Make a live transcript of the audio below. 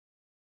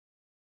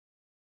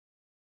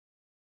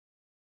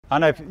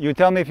Anna, if you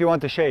tell me if you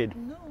want the shade.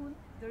 Noon,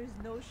 there is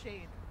no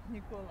shade,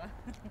 Nicola.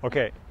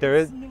 Okay,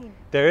 It's noon.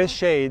 there is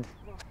shade.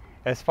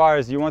 As far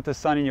as you want the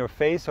sun in your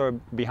face or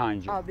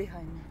behind you? Oh,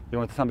 behind me. You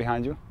want the sun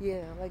behind you?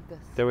 Yeah, like this.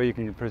 That way you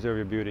can preserve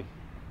your beauty.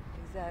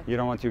 Exactly. You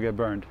don't want you to get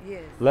burned.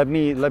 Yes. Let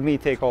me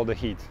take all the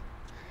heat,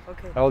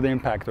 Okay. all the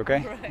impact, okay?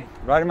 Right.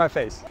 Right in my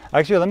face.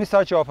 Actually, let me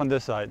start you off on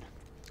this side.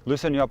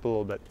 Loosen you up a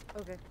little bit.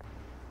 Okay.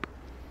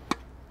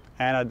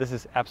 Anna, this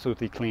is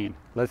absolutely clean.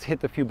 Let's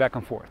hit a few back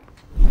and forth.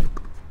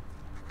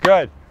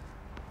 Good.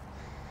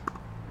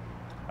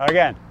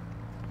 Again.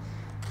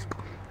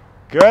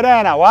 Good,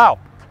 Anna. Wow.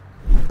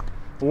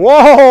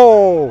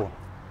 Whoa!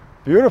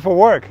 Beautiful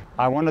work.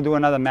 I want to do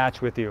another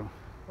match with you.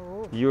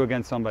 Oh. You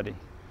against somebody.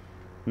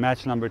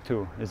 Match number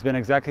 2. It's been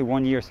exactly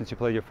 1 year since you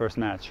played your first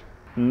match.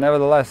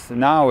 Nevertheless,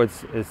 now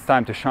it's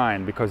time to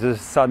shine because this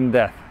is sudden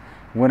death.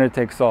 Winner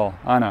takes all.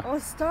 Anna. Oh,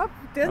 stop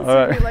dancing All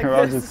right, me like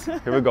I'll this.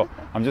 here we go.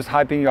 I'm just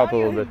hyping you up a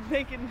Now little you're bit.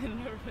 making me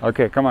nervous.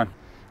 Okay, come on.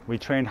 We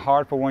trained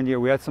hard for 1 year.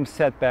 We had some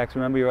setbacks.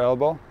 Remember your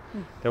elbow?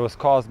 That was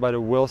caused by the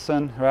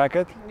Wilson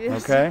racket.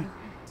 Yes. Okay.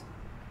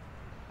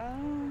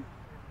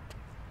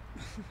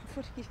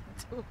 What are you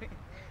doing?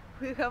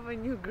 We have a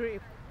new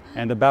grip.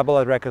 And the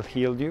Babolat racket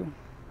healed you.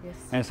 Yes.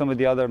 And some of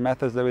the other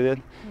methods that we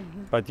did.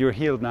 But you're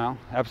healed now.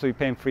 Absolutely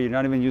pain free. You're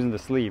not even using the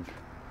sleeve.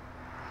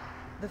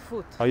 The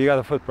foot. Oh, you got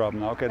a foot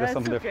problem now. Okay, that's That's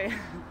something okay.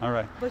 different. All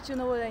right. But you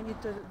know what I need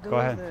to do? Go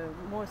ahead.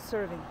 More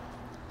serving.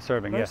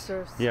 Serving, More yes.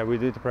 serves. Yeah, we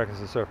need to practice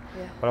the serve.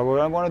 Yeah. But what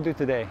I want to do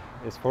today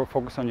is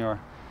focus on your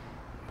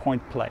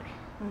point play.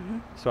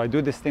 So I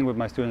do this thing with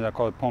my students. I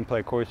call it point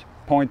play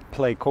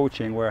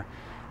coaching, where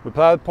we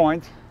play out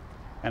point,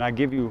 and I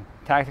give you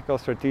tactical,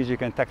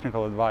 strategic, and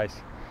technical advice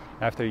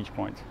after each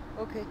point.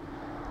 Okay.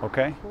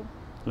 Okay? Cool.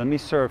 Let me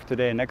serve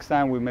today. Next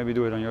time we maybe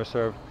do it on your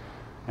serve,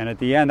 and at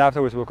the end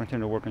afterwards we'll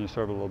continue to work on your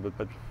serve a little bit.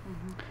 But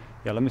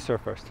yeah, let me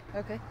serve first.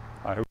 Okay.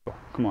 All right, here we go.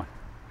 Come on.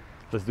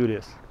 Let's do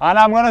this. And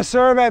I'm going to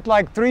serve at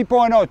like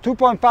 3.0,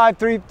 2.5,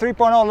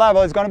 3.0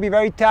 level. It's going to be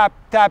very tap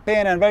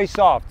in and very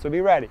soft. So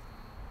be ready.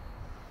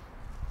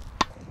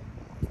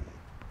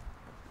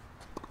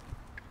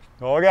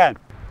 Go again.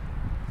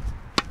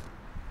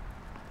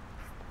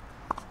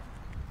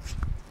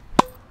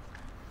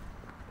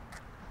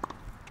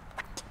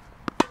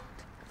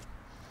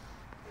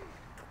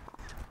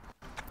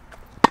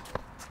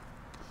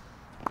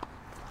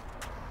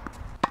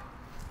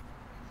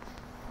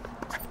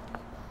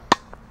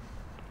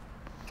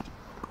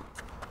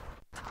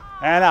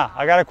 Anna,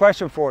 I got a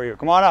question for you.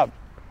 Come on up.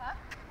 Huh?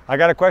 I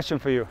got a question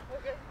for you.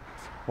 Okay.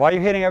 Why are you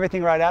hitting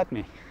everything right at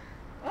me?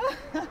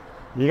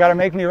 You got to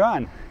make me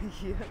run.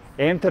 Yes.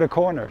 Aim to the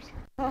corners.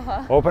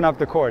 Open up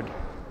the court.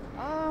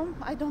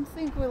 I don't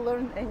think we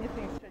learned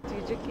anything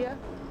strategic yet.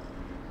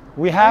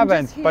 We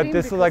haven't, just but hitting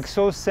this is like because-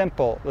 so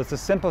simple. It's a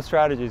simple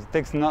strategy. It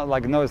takes not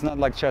like, no, it's not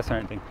like chess or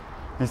anything.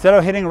 Instead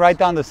of hitting right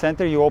down the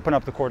center, you open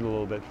up the court a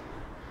little bit.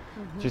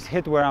 Just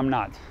hit where I'm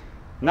not.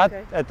 Not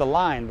Okay. at the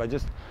line, but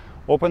just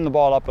open the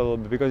ball up a little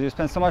bit, because you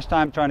spend so much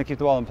time trying to keep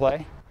the ball in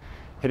play.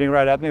 Hitting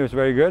right at me was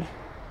very good.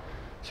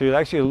 So you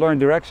actually learn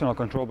directional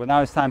control, but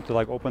now it's time to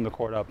like open the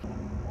court up.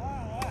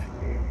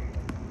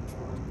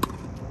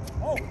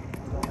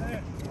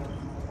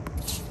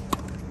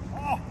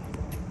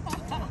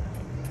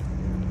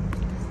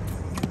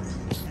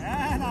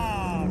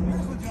 Anna,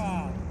 beautiful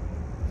job.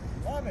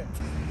 Love it.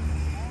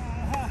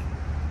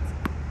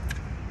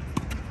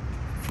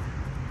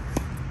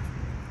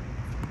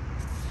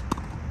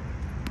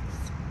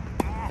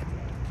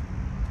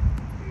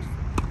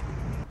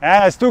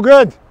 And it's too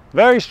good.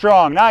 Very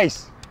strong.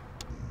 Nice.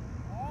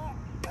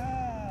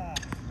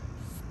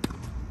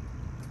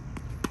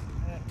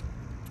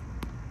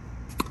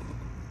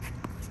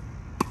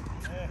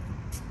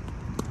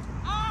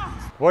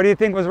 What do you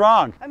think was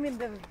wrong? I mean,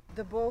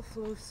 the ball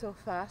flew so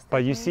fast. But I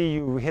you think. see,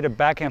 you hit a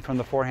backhand from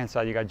the forehand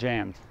side, you got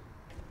jammed.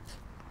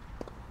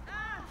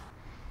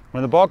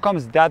 When the ball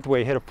comes that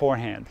way, hit a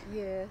forehand.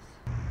 Yes.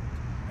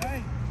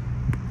 Hey.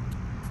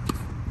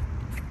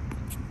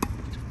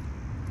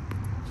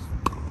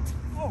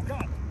 Oh,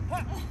 God.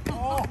 Ha.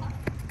 Oh.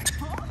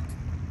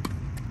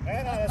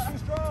 Anna, that's too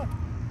strong.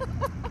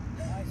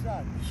 Nice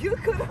shot. You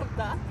could have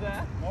done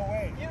that. No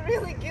way. You're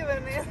really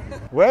giving it.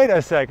 Wait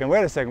a second,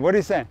 wait a second. What are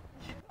you saying?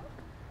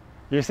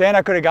 You're saying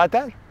I could have got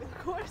that? Of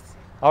course.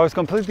 I was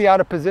completely out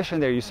of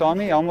position there. You saw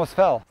me? I almost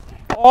fell.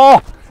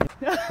 Oh!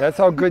 That's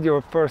how good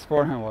your first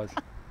forehand was.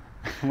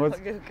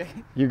 Okay.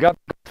 You got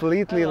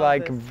completely I love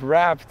like this.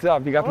 wrapped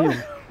up. You got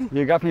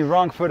me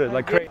wrong-footed,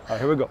 like crazy. All right,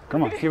 here we go.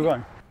 Come on, keep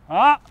going.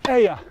 Ah,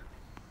 hey ya.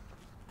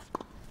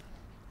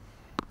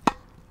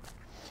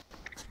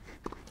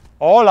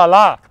 Oh la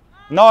la.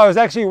 No, it was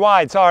actually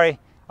wide. Sorry.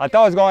 I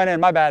thought it was going in.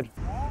 My bad.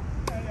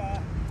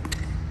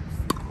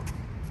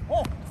 Oh.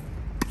 Oh.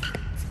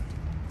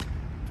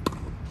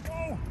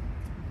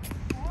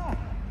 Ah.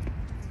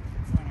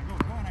 Go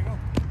on, I go.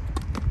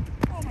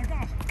 Oh my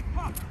gosh.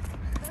 Ha.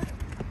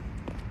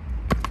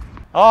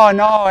 Oh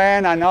no,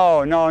 Anna,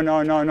 no. On my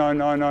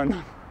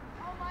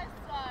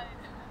side.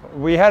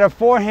 We had a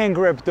forehand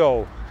grip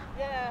though.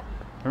 Yeah.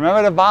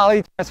 Remember the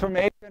volley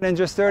transformation in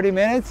just 30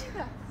 minutes?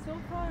 Yeah, so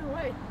far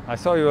away. I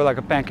saw you were like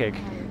a pancake.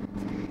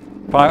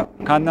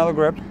 Continental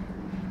grip,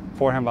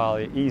 forehand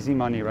volley, easy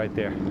money right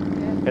there.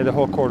 Hit the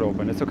whole court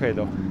open. It's okay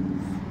though.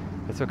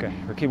 It's okay.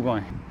 We'll keep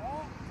going.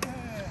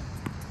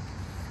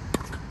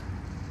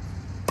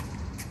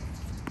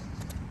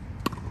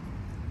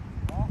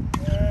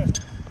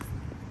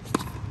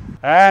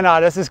 And now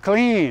this is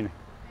clean.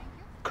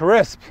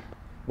 Crisp.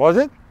 Was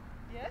it?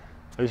 Yeah.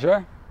 Are you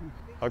sure?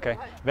 Okay.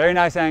 Very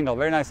nice angle.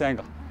 Very nice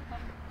angle.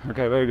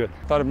 Okay, very good.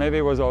 Thought maybe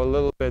it was a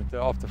little bit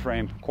off the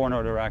frame, corner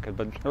of the racket,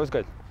 but it was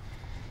good.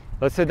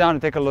 Let's sit down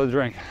and take a little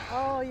drink.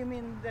 Oh, you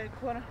mean the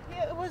corner?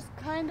 Yeah, it was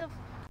kind of.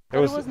 It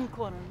was- wasn't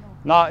corner.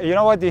 No. No, you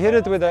know what? You hit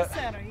it with a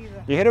Center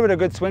either. you hit it with a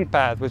good swing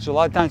path, which a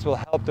lot of times will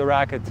help the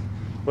racket,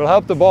 will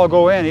help the ball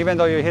go in, even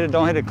though you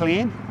don't hit it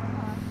clean.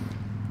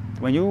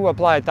 When you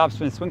apply a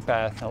topspin swing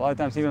path, a lot of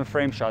times even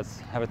frame shots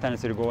have a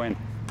tendency to go in.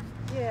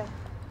 Yeah.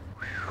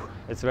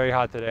 It's very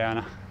hot today,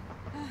 Anna.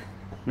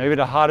 Maybe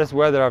the hottest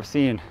weather I've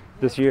seen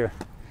this year.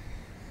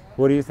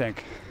 What do you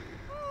think?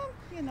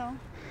 You know.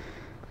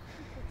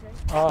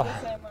 It's Oh,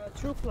 okay. I'm a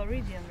true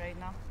Floridian right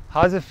now.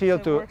 how does it feel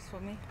So it to works for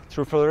me.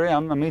 true Florida?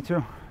 Me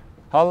too.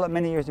 How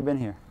many years you been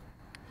here?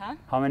 Huh?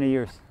 How many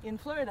years? In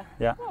Florida?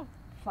 Yeah. Oh,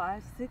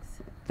 5, 6.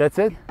 That's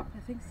it? I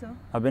think so.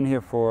 I've been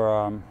here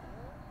for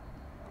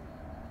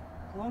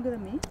Longer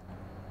than me?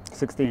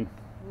 16.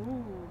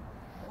 Ooh.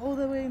 All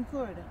the way in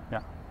Florida?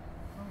 Yeah.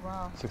 Oh,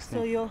 wow. 16.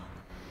 So your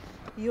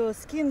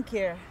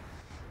skincare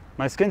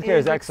My skincare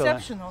is excellent.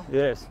 exceptional.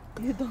 Yes.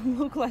 You don't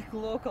look like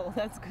local.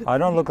 That's good. I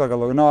don't look like a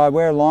local. No, I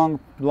wear long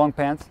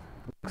pants,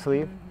 long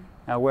sleeve,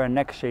 and I wear a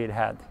neck shade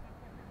hat.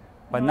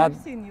 But No, not I've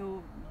seen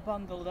you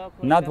bundled up.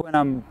 Like not that. when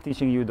I'm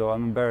teaching you though.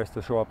 I'm embarrassed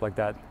to show up like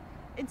that.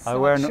 It's I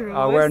not wear true.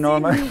 I wear I've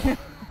normal. seen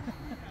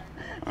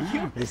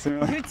You see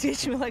me? You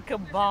teach me like a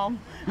bomb.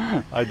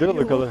 I do You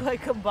look a look little.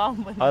 like a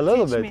bomb when A you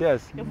little teach bit, me.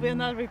 yes. If we're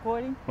not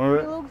recording, When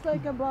we're- he looks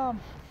like a bomb.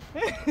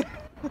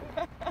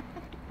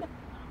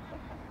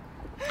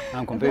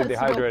 I'm completely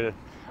That's what- hydrated.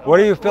 What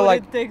do you feel what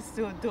like? it takes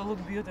to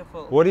look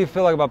beautiful. What do you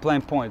feel like about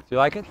playing points? You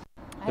like it?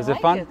 I Is it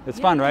like fun? it. It's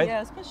Yeah, fun, right?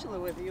 Yeah, especially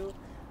with you.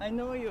 I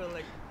know you're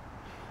like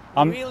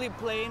I'm- really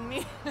playing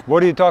me.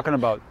 What are you talking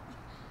about?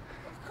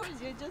 Of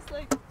course, you're just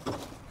like, letting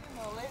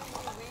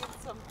me win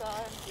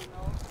sometimes,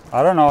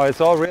 I don't know.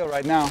 It's all real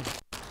right now.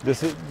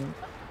 This is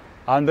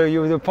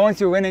the points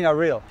you're winning are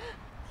real.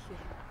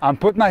 I'm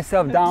putting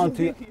myself down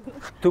to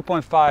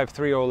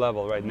 2.530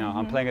 level right now.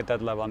 I'm playing at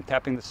that level. I'm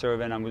tapping the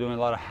serve in. I'm doing a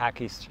lot of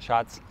hacky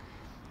shots,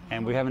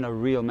 and we're having a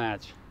real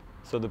match.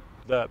 So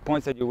the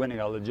points that you're winning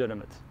are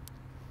legitimate.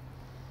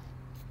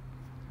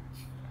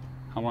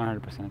 I'm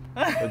 100%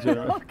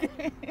 legitimate.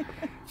 Okay.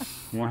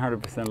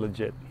 100%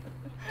 legit.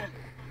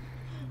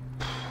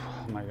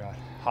 Oh my God,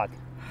 hot.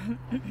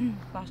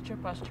 Posture.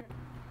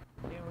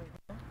 Here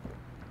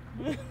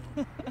we go.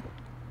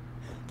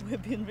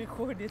 We've been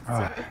recorded,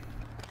 Ah.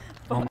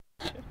 so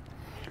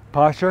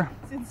Posture,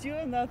 since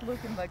you're not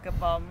looking like a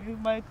bomb, you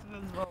might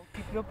as well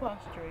keep your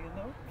posture,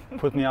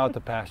 put me out to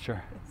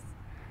pasture.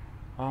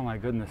 Oh my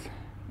goodness.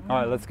 All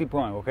right, let's keep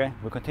going, okay?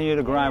 We continue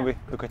to grind, we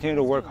continue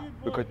to work,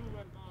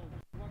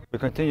 we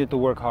continue to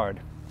work hard.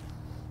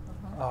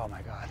 Oh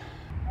my God.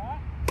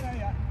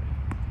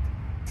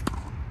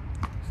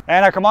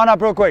 Anna, come on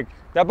up real quick.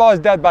 That ball is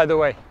dead, by the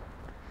way.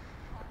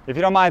 If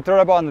you don't mind, throw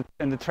that ball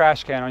in the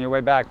trash can on your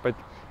way back. But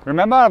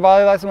remember our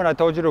volley lesson when I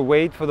told you to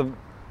wait for the,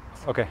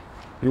 okay,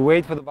 you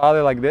wait for the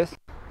volley like this.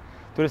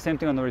 Do the same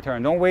thing on the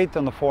return. Don't wait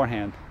on the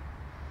forehand.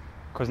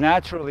 Because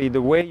naturally,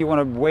 the way you want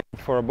to wait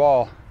for a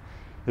ball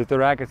is the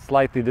racket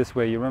slightly this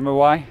way. You remember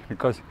why?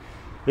 Because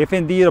if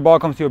indeed a ball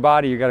comes to your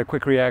body, you got a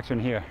quick reaction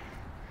here.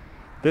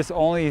 This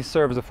only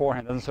serves the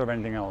forehand, doesn't serve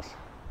anything else.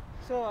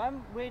 So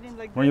I'm waiting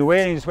like When this. you're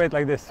waiting, just wait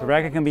like this. The Okay.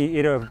 racket can be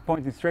either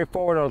pointing straight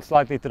forward or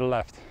slightly to the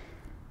left.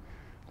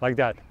 Like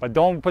that. But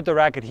don't put the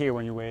racket here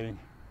when you're waiting.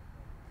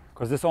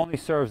 Because this only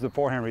serves the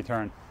forehand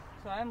return.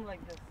 So I'm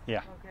like this.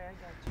 Yeah. Okay, I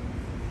got you.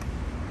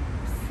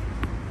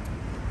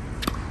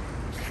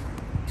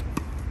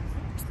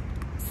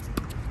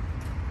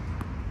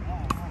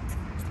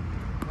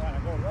 Go, Anna,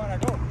 go, go, Anna,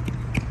 go.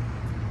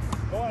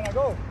 Go, Anna,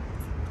 go.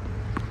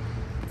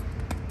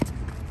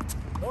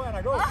 Go,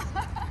 Anna, go.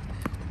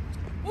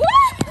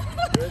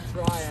 Good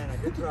try, Anna,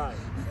 good try.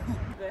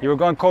 You were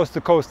going coast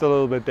to coast a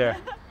little bit there.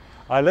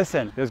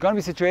 Listen, there's going to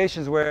be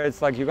situations where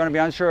it's like you're going to be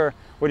unsure.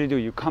 What do?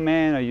 You come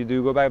in or you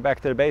do go back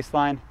to the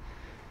baseline.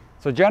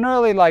 So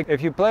generally, like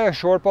if you play a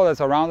short ball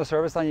that's around the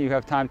service line, you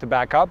have time to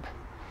back up.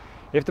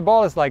 If the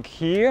ball is like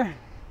here,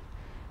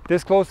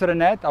 this close to the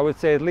net, I would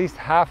say at least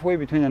halfway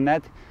between the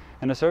net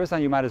and the service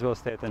line, you might as well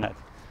stay at the net.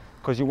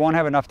 Because you won't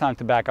have enough time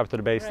to back up to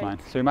the baseline.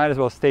 Right. So you might as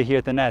well stay here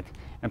at the net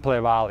and play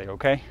a volley,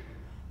 okay?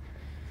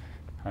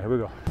 All right, here we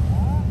go.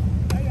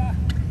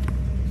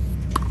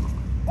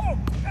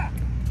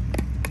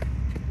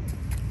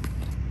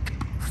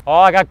 Oh,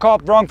 I got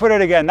caught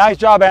wrong-footed again. Nice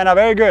job, Anna.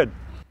 Very good.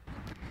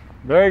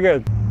 Very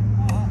good.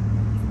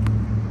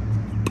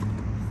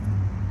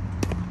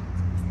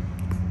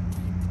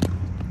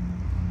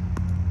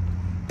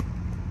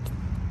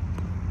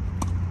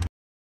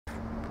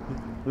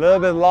 A little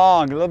bit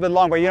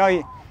long, but you know,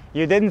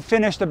 you didn't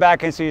finish the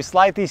backhand, so you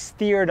slightly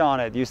steered on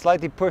it. You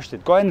slightly pushed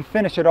it. Go ahead and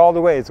finish it all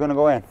the way. It's going to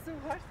go in. It's so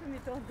hard for me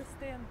to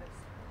understand this.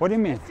 What do you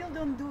mean? I still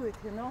don't do it,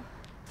 you know?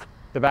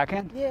 The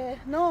backhand? Yeah,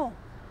 no.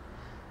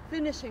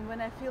 Finishing when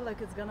I feel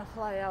like it's gonna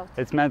fly out.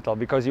 It's mental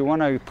because you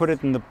want to put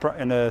it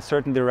in a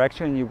certain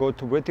direction. You go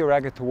with your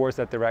racket towards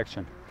that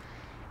direction.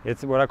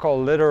 It's what I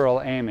call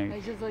literal aiming. I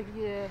just like,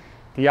 yeah.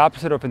 The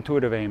opposite of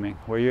intuitive aiming,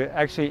 where you're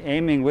actually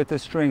aiming with the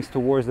strings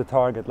towards the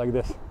target like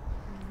this.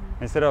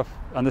 Instead of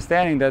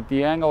understanding that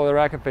the angle of the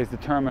racket face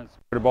determines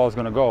where the ball is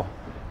going to go,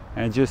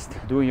 and just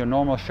doing your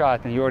normal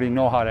shot, and you already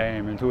know how to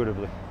aim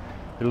intuitively.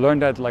 You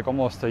learned that like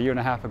almost a year and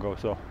a half ago.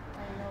 So I know,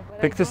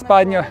 but pick I the don't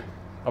spot in your, apply.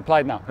 apply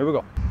it now. Here we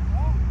go.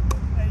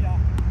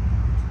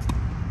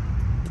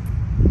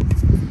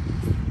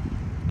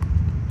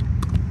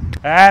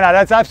 And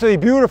that's absolutely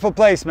beautiful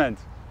placement.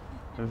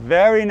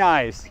 Very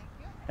nice.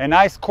 A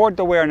nice court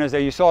awareness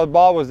there. You saw the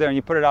ball was there and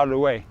you put it out of the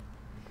way.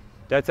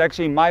 That's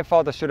actually my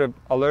fault. I should have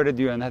alerted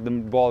you and had the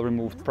ball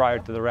removed prior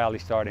to the rally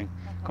starting.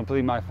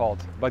 Completely my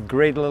fault. But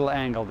great little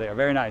angle there.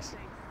 Very nice.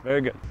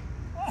 Very good.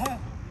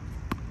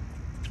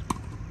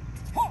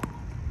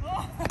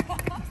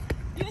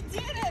 You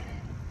did it!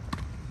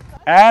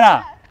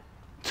 Anna,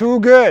 too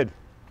good.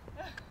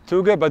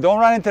 Too good, but don't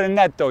run into the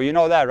net though. You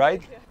know that,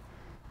 right?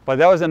 But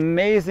that was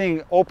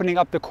amazing opening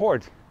up the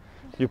court.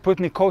 You put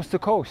me coast to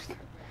coast,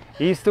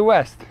 east to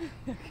west.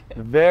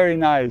 Very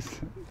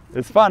nice.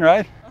 It's fun,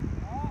 right?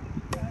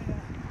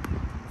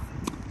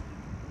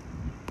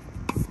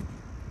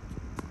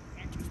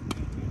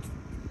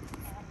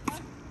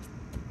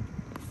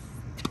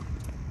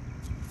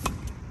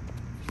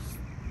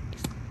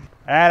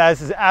 And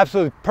this is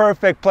absolute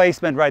perfect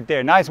placement right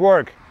there. Nice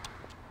work.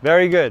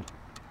 Very good.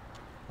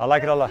 I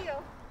like it a lot.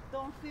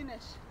 Don't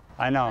finish.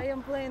 I know. I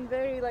am playing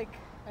very like,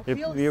 I You're,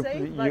 feel you're,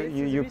 safe, but it's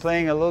you're risky.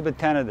 playing a little bit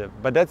tentative,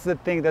 but that's the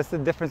thing. That's the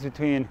difference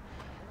between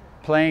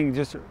playing,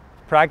 just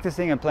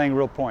practicing, and playing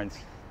real points.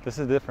 This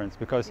is the difference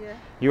because Yeah.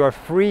 you are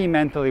free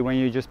mentally when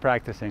you're just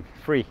practicing.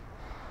 Free.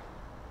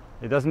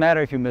 It doesn't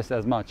matter if you miss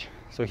as much.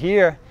 So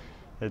here,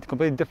 it's a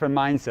completely different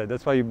mindset.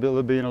 That's why you're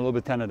being a little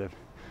bit tentative.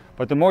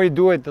 But the more you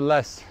do it, the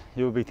less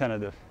you will be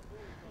tentative.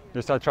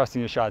 You'll start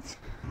trusting your shots.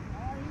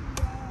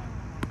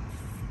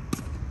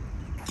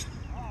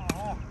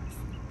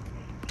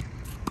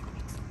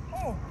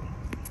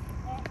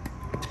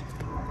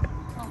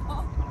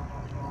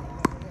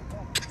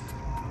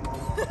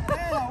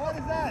 What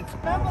is that?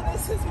 Remember,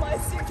 this is my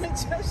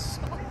signature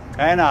shot.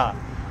 Anna,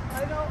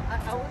 I know,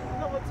 I wouldn't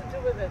know what to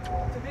do with it.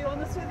 To be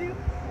honest with you,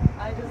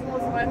 I just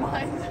lost my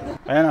mind.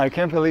 Anna, I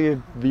can't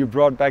believe you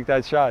brought back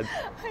that shot.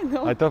 I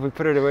know. I thought we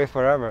put it away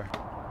forever.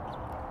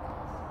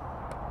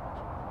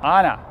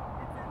 Anna,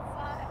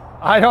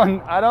 I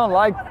don't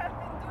like What I've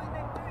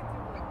been doing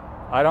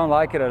intuitively. I don't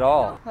like it at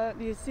all.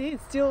 You see,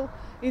 it's still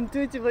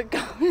intuitively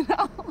coming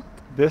out.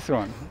 This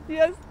one.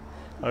 Yes.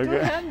 Okay.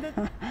 Two-handed.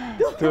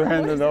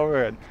 Two-handed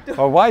overhead.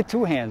 Oh, why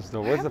two hands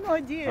though? I What's have the no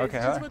idea. Okay,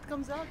 It's just huh? what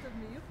comes out of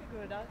me. You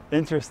figure it out.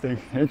 Interesting.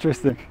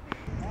 Interesting.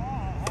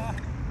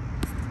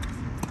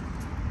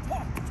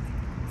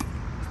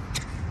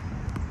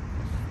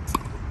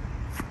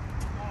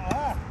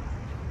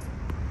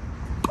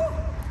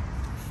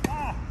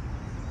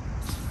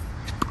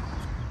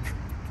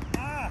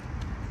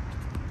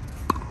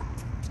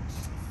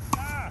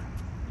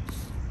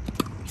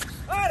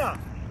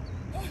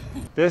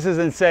 This is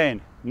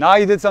insane. Now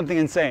you did something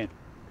insane.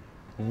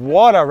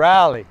 What a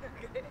rally.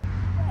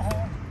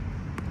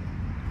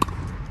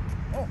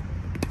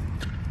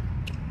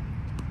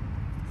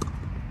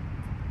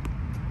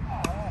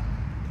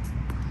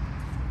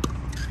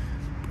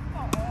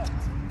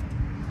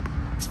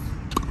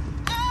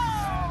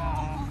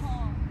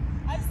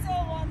 I still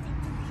wanted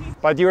to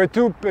keep. But you were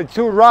too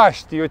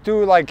rushed. You were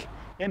too like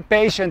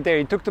impatient there.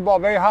 You took the ball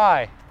very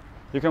high.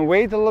 You can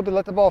wait a little bit,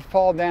 let the ball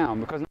fall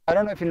down, because I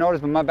don't know if you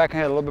noticed, but my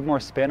backhand had a little bit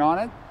more spin on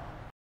it.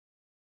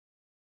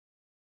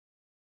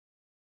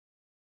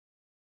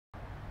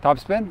 Top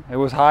spin, it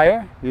was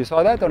higher. You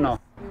saw that or no?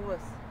 It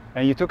was.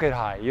 And you took it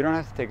high. You don't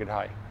have to take it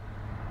high.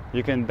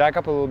 You can back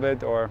up a little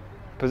bit or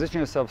position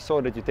yourself so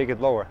that you take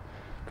it lower.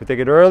 If you take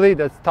it early,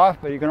 that's tough,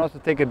 but you can also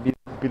take it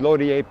below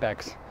the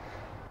apex.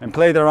 And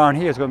play it around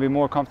here, it's going to be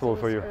more comfortable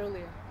for you.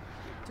 Earlier.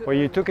 Well,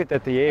 you took it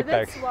at the And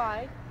apex. that's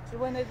why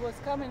when it was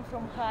coming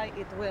from high,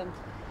 it went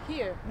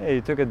here. Yeah,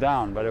 you took it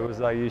down, but it was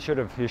like you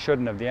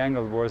shouldn't have. The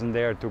angle wasn't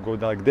there to go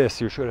like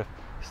this. You should have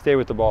stayed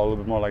with the ball a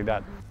little bit more like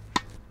that.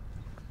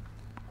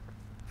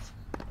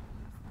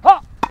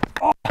 Ah!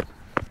 Oh!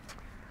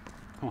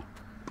 Oh.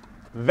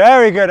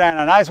 Very good,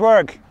 Anna. Nice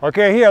work.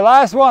 Okay, here,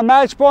 last one.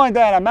 Match point,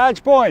 Anna.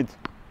 Match point.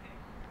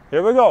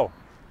 Here we go.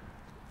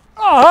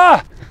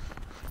 Aha!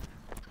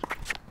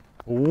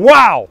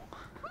 Wow!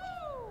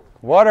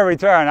 What a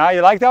return, huh? You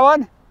like that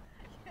one?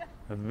 Yeah.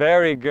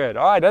 Very good.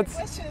 All right, that's.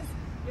 Question is,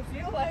 if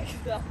you like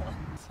that one.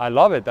 I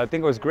love it. I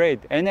think it was great.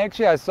 And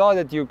actually, I saw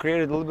that you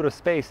created a little bit of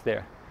space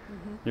there.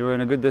 You were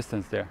in a good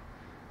distance there.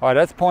 All right,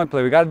 that's point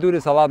play. We got to do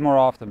this a lot more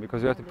often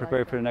because we have to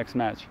prepare for the next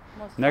match.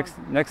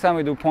 Next time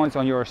we do points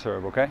on your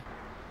serve, okay?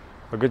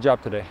 But good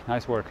job today.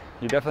 Nice work.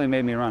 You definitely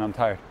made me run. I'm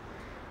tired.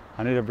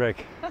 I need a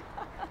break.